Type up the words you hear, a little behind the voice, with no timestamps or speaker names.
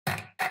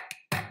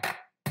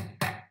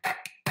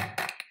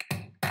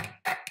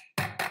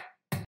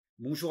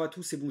Bonjour à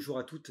tous et bonjour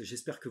à toutes,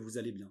 j'espère que vous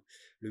allez bien.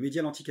 Le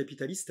média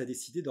L'Anticapitaliste a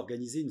décidé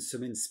d'organiser une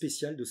semaine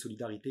spéciale de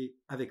solidarité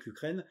avec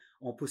l'Ukraine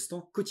en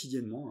postant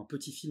quotidiennement un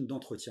petit film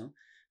d'entretien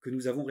que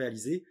nous avons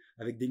réalisé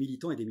avec des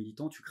militants et des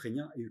militantes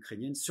ukrainiens et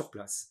ukrainiennes sur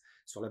place,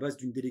 sur la base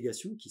d'une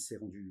délégation qui s'est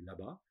rendue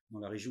là-bas, dans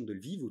la région de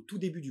Lviv, au tout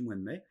début du mois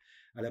de mai,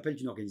 à l'appel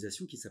d'une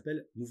organisation qui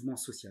s'appelle Mouvement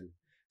social.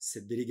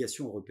 Cette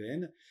délégation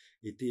européenne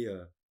était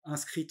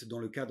inscrite dans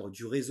le cadre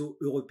du réseau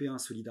européen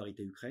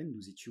Solidarité Ukraine.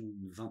 Nous étions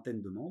une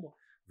vingtaine de membres,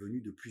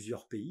 venus de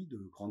plusieurs pays, de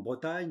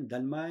Grande-Bretagne,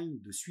 d'Allemagne,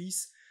 de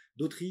Suisse,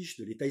 d'Autriche,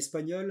 de l'État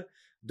espagnol,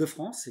 de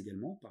France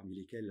également, parmi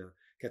lesquels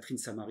Catherine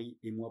Samari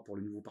et moi pour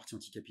le nouveau parti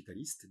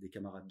anticapitaliste, des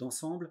camarades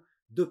d'ensemble,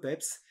 de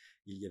PEPS.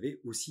 Il y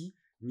avait aussi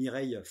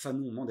Mireille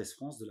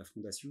Fanon-Mendès-France de la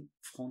fondation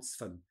France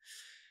Fanon.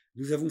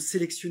 Nous avons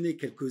sélectionné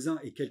quelques-uns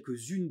et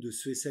quelques-unes de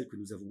ceux et celles que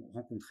nous avons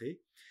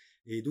rencontrés,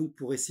 et donc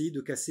pour essayer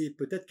de casser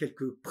peut-être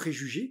quelques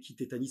préjugés qui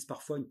tétanisent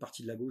parfois une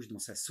partie de la gauche dans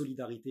sa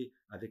solidarité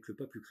avec le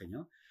peuple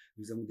ukrainien,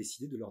 nous avons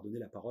décidé de leur donner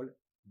la parole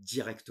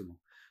directement.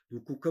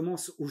 Donc on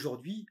commence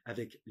aujourd'hui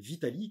avec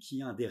Vitalyi, qui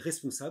est un des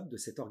responsables de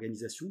cette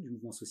organisation du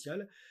mouvement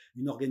social,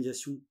 une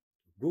organisation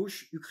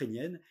gauche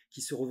ukrainienne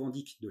qui se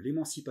revendique de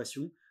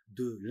l'émancipation,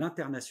 de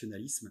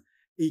l'internationalisme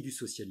et du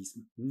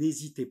socialisme.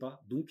 N'hésitez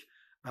pas donc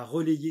à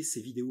relayer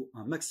ces vidéos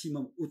un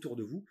maximum autour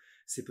de vous.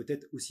 C'est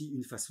peut-être aussi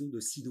une façon de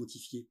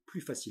s'identifier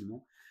plus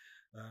facilement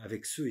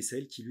avec ceux et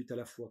celles qui luttent à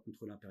la fois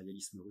contre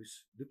l'impérialisme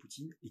russe de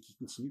Poutine et qui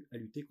continuent à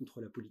lutter contre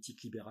la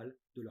politique libérale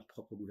de leur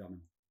propre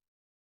gouvernement.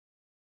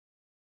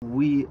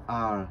 We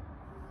are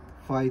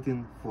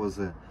fighting for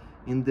the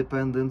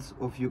independence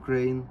of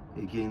Ukraine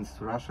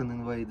against Russian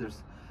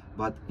invaders,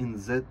 but in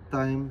that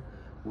time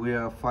we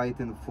are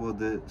fighting for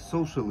the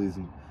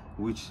socialism,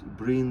 which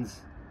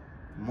brings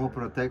more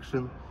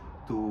protection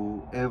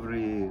to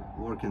every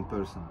working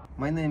person.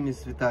 My name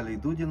is Vitalyi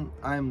Doudine.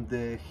 I'm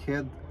the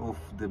head of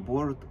the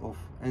board of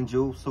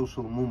NGO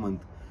Social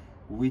Movement,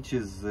 which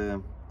is a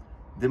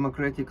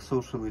democratic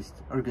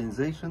socialist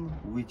organization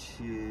which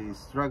is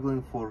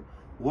struggling for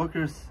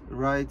workers'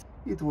 rights.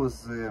 It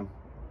was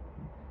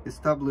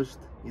established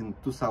in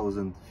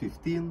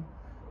 2015,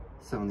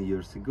 7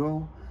 years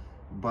ago,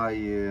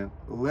 by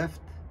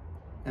left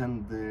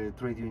and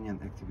trade union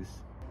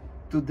activists.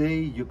 Today,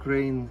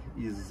 Ukraine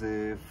is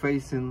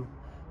facing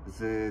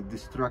the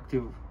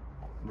destructive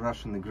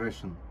Russian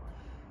aggression.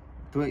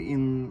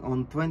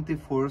 On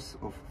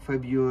 24th of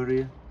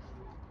February,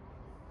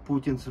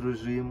 Putin's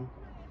regime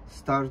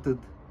started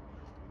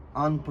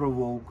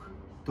unprovoked,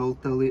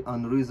 totally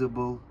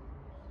unreasonable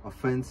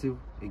offensive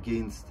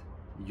against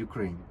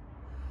Ukraine.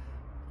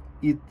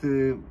 It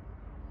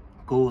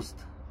caused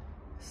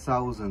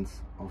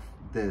thousands of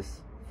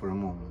deaths for a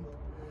moment.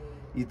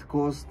 It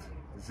caused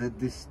the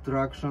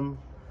destruction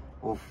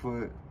of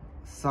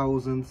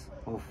thousands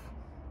of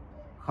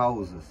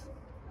houses.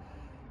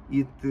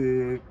 It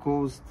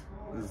caused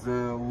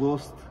the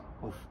loss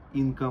of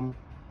income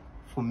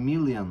for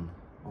millions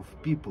of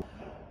people.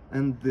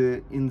 And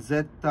in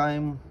that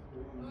time,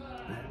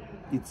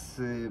 it's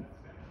a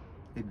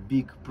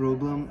big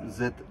problem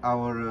that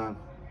our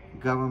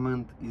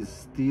government is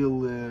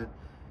still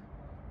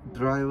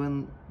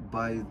driven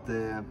by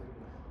the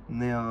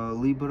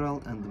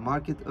neoliberal and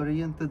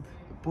market-oriented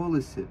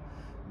policy,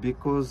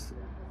 because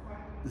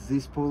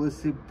this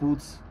policy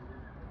puts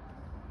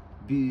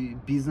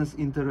business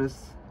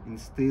interests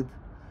instead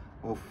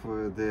of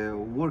the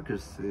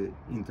workers'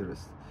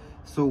 interests.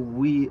 So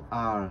we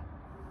are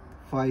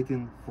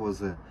fighting for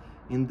the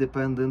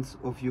independence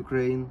of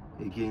Ukraine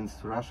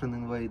against Russian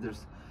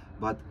invaders,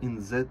 but in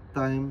that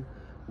time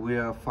we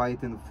are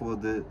fighting for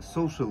the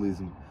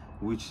socialism,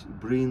 which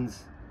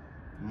brings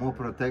more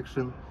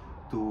protection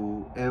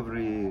to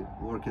every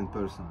working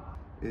person.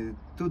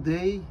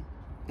 Today,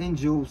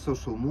 NGO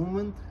Social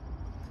Movement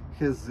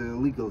has a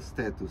legal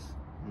status,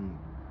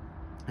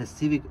 a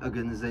civic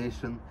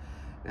organization,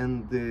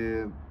 and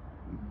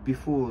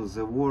before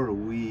the war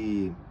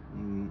we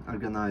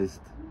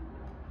organized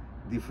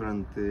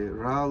different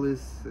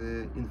rallies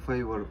in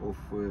favor of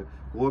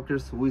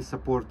workers. We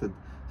supported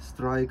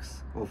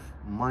strikes of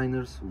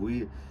miners,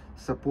 we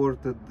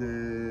supported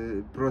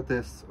the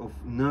protests of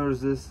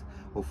nurses,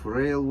 of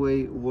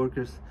railway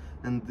workers,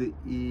 and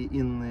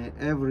in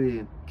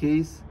every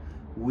case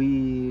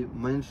we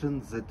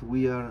mentioned that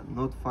we are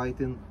not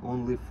fighting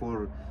only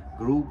for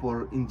group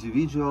or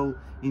individual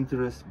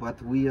interests,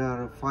 but we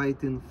are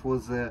fighting for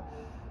the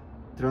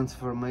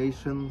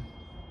transformation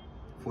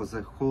for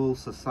the whole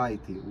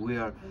society. We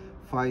are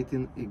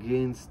fighting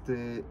against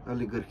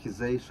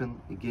oligarchization,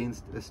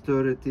 against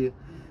austerity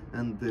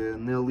and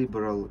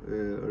neoliberal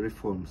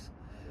reforms.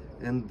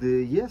 And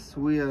yes,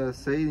 we are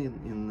saying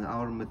in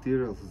our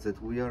materials that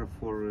we are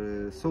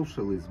for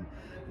socialism,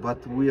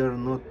 but we are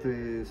not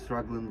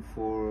struggling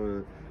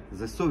for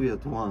the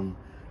Soviet one.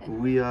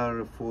 We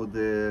are for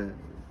the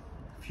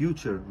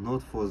future,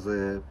 not for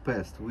the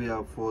past. We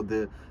are for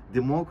the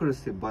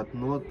democracy, but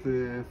not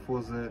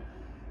for the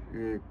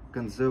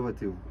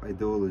conservative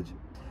ideology.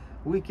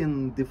 We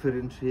can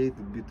differentiate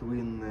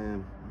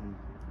between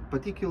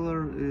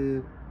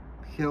particular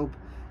help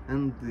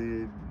and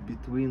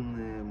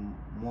between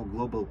more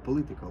global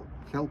political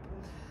help.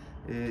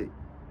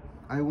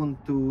 I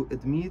want to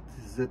admit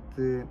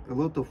that a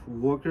lot of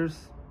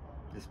workers,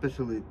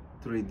 especially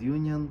trade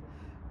union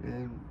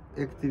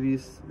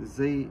activists,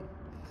 they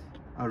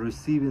are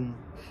receiving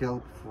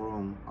help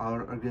from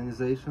our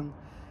organization,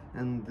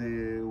 and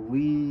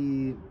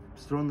we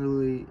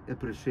strongly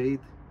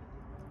appreciate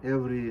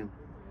every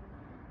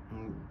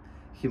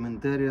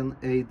humanitarian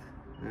aid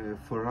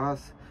for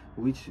us,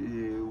 which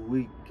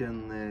we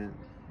can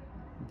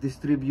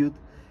distribute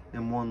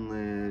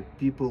among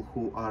people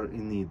who are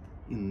in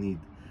need,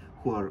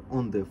 who are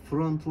on the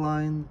front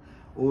line,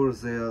 or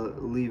they are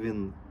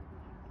living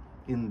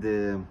in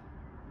the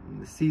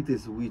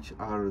cities which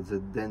are the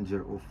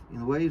danger of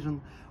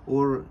invasion,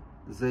 or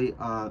they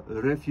are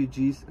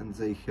refugees and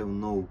they have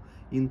no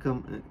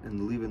income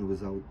and living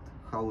without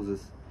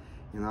houses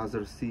in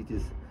other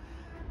cities.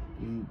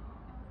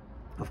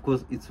 Of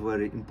course, it's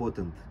very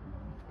important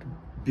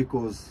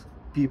because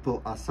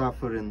people are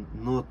suffering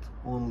not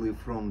only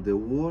from the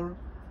war,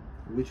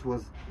 which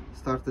was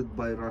started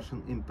by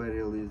Russian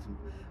imperialism,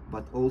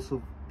 but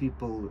also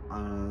people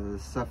are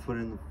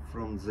suffering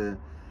from the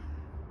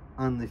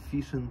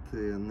inefficient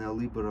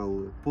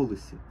neoliberal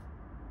policy.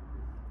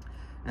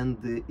 And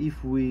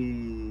if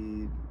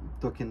we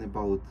talking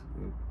about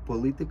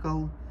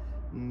political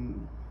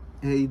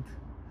aid,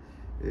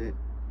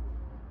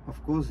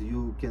 of course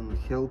you can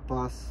help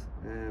us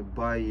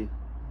by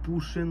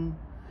pushing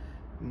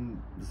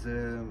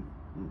the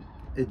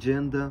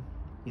agenda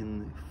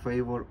in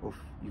favor of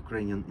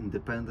Ukrainian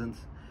independence.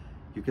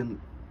 You can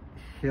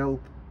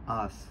help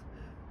us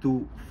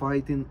to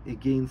fighting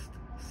against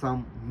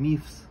some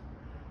myths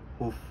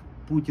of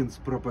Putin's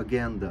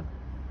propaganda.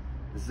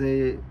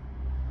 They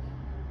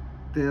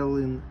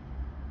telling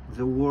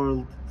the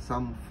world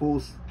some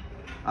false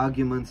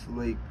arguments,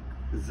 like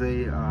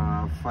they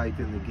are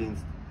fighting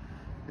against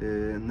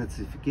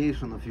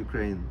Nazification of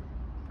Ukraine.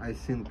 I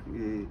think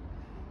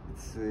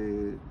it's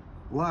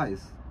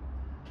lies.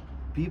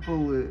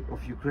 People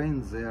of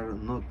Ukraine, they are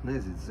not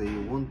Nazis. They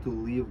want to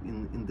live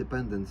in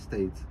independent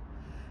states,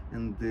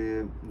 and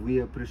we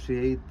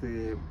appreciate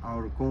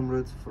our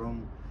comrades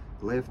from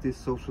leftist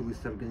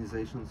socialist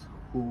organizations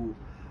who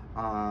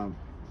are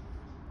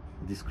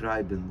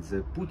describing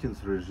the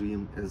Putin's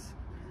regime as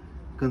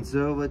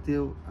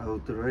conservative,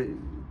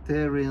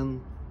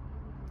 authoritarian,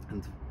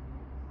 and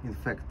in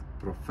fact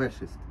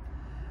pro-fascist.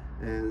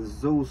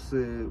 Those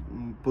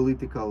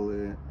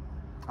political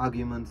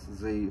arguments,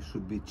 they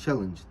should be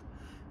challenged,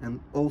 and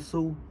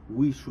also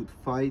we should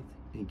fight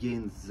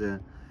against the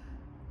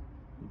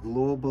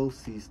global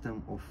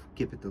system of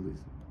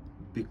capitalism,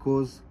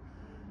 because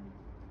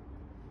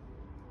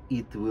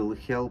it will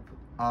help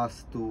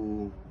us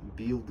to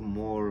build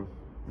more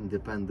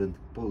independent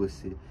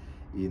policy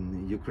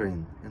in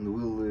Ukraine, and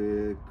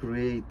will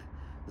create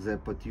the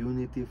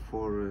opportunity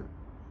for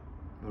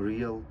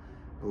real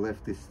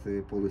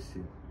leftist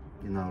policy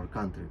in our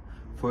country.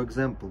 For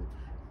example,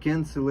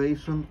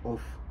 cancellation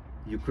of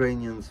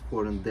Ukrainians'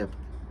 foreign debt.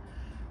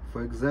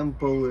 For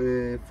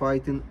example,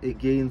 fighting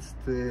against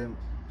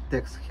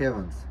tax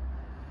havens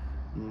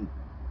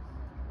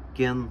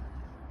can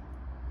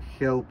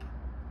help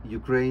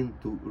Ukraine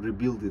to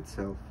rebuild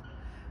itself,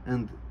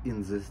 and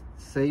in the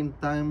same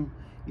time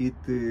it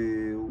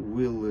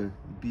will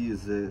be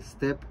the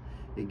step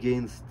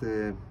against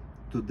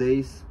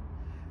today's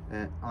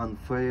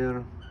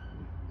unfair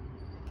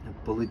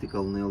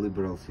political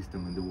neoliberal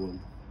system in the world.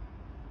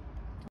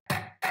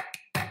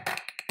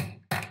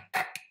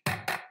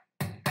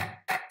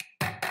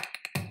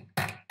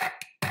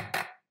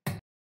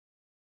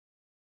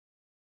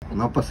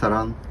 No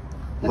pasarán.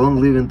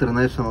 Long live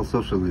international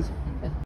socialism.